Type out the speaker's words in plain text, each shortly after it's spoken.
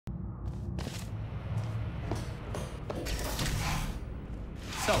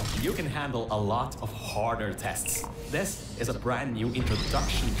So, you can handle a lot of harder tests. This is a brand new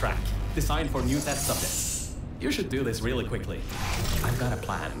introduction track designed for new test subjects. You should do this really quickly. I've got a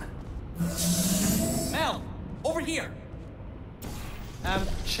plan. Mel, over here!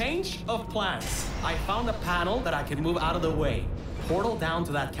 Change of plans. I found a panel that I can move out of the way. Portal down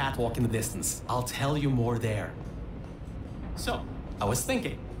to that catwalk in the distance. I'll tell you more there. So, I was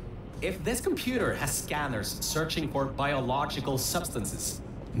thinking, if this computer has scanners searching for biological substances,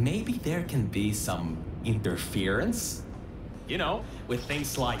 maybe there can be some interference? You know, with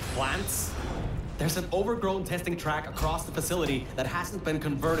things like plants. There's an overgrown testing track across the facility that hasn't been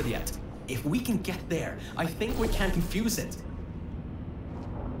converted yet. If we can get there, I think we can confuse it.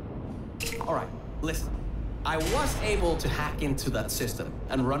 Alright, listen. I was able to hack into that system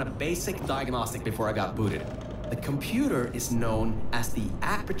and run a basic diagnostic before I got booted. The computer is known as the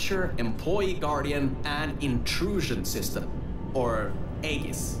Aperture Employee Guardian and Intrusion System, or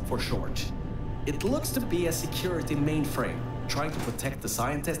AGIS for short. It looks to be a security mainframe, trying to protect the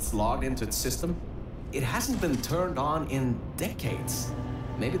scientists logged into its system. It hasn't been turned on in decades.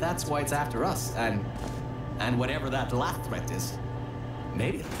 Maybe that's why it's after us, and whatever that last threat is.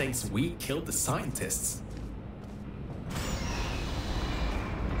 Maybe it thinks we killed the scientists.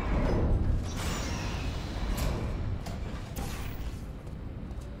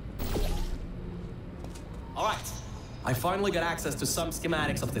 Alright, I finally got access to some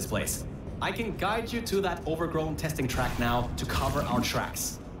schematics of this place. I can guide you to that overgrown testing track now to cover our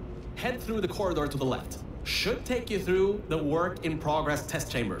tracks. Head through the corridor to the left. Should take you through the work-in-progress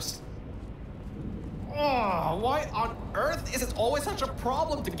test chambers. Oh, why on earth is it always such a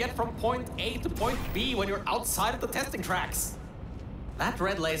problem to get from point A to point B when you're outside of the testing tracks? That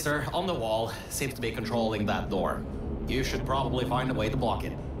red laser on the wall seems to be controlling that door. You should probably find a way to block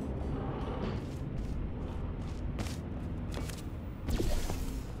it.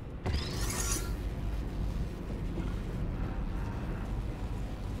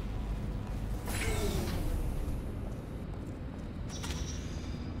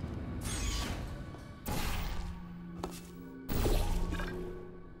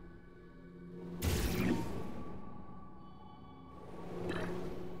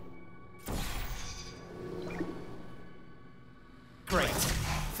 Great.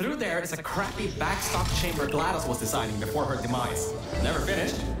 Through there is a crappy backstop chamber GLaDOS was designing before her demise. Never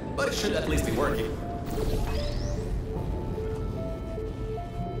finished, but it should at least be working.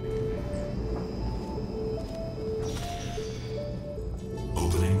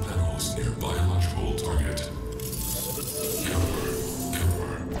 Opening panels near biological target.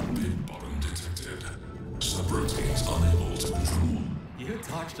 Error. Pit bottom detected. Subroutines unable to control. You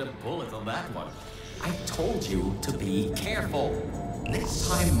dodged a bullet on that one. I told you to be careful. Next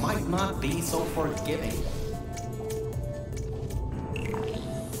time might not be so forgiving.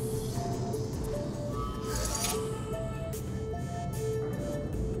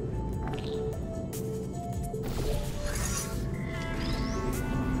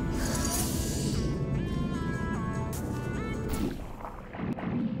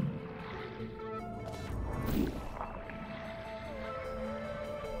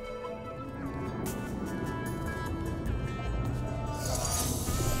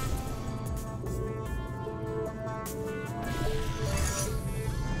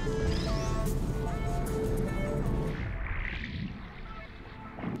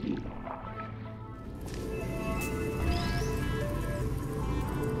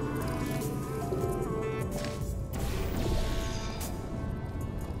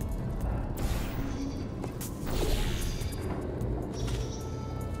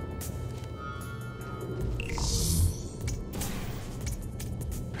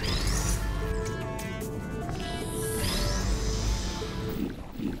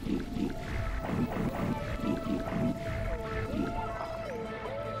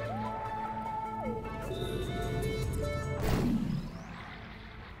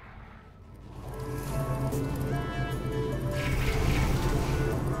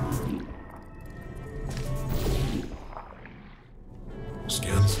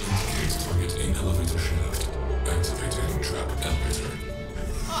 Scans indicate targeting elevator shaft. Activating trap elevator.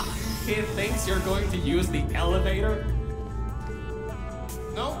 Ah, he thinks you're going to use the elevator?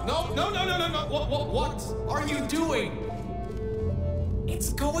 No. What are you doing?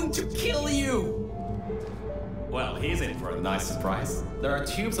 It's going to kill you. Well, he's in for a nice surprise. There are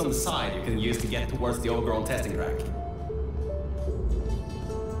tubes on the side you can use to get towards the overgrown testing track.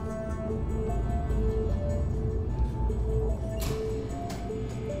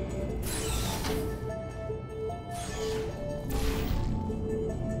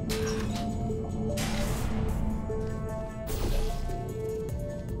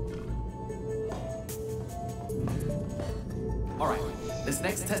 This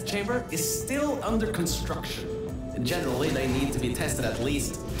next test chamber is still under construction. Generally, they need to be tested at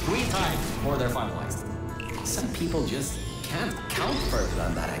least 3 times before they're finalized. Some people just can't count further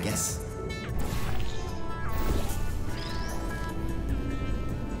than that, I guess.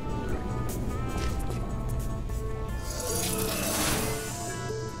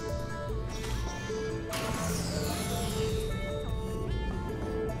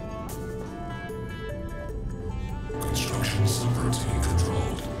 Construction subroutine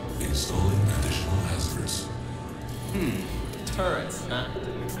controlled. Installing additional hazards. Turrets, huh?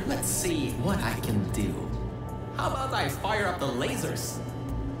 Let's see what I can do. How about I fire up the lasers?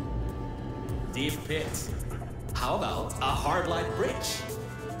 Deep pit. How about a hard light bridge?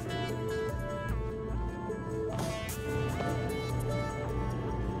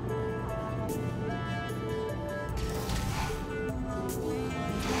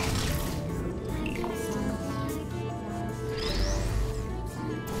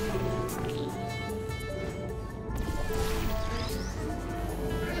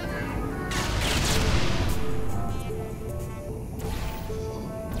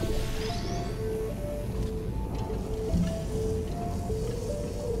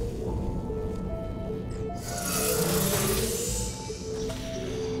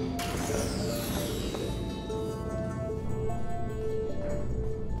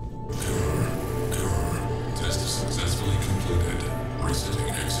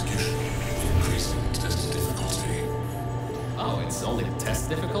 It's only test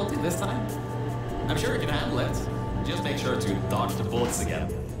difficulty this time? I'm sure you can handle it. Just make sure to dodge the bullets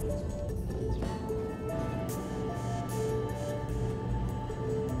again.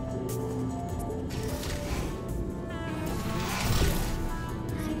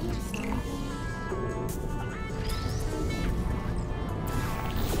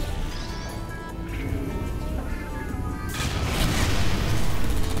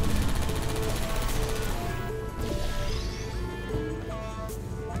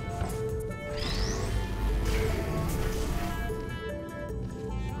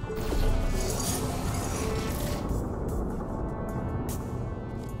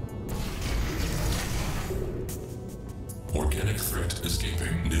 Organic threat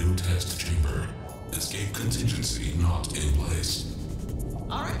escaping. New test chamber. Escape contingency not in place.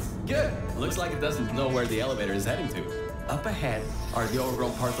 Alright, good. Looks like it doesn't know where the elevator is heading to. Up ahead are the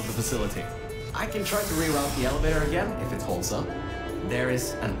overgrown parts of the facility. I can try to reroute the elevator again if it holds up. There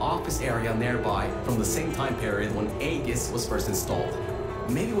is an office area nearby from the same time period when Aegis was first installed.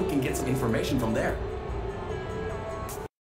 Maybe we can get some information from there.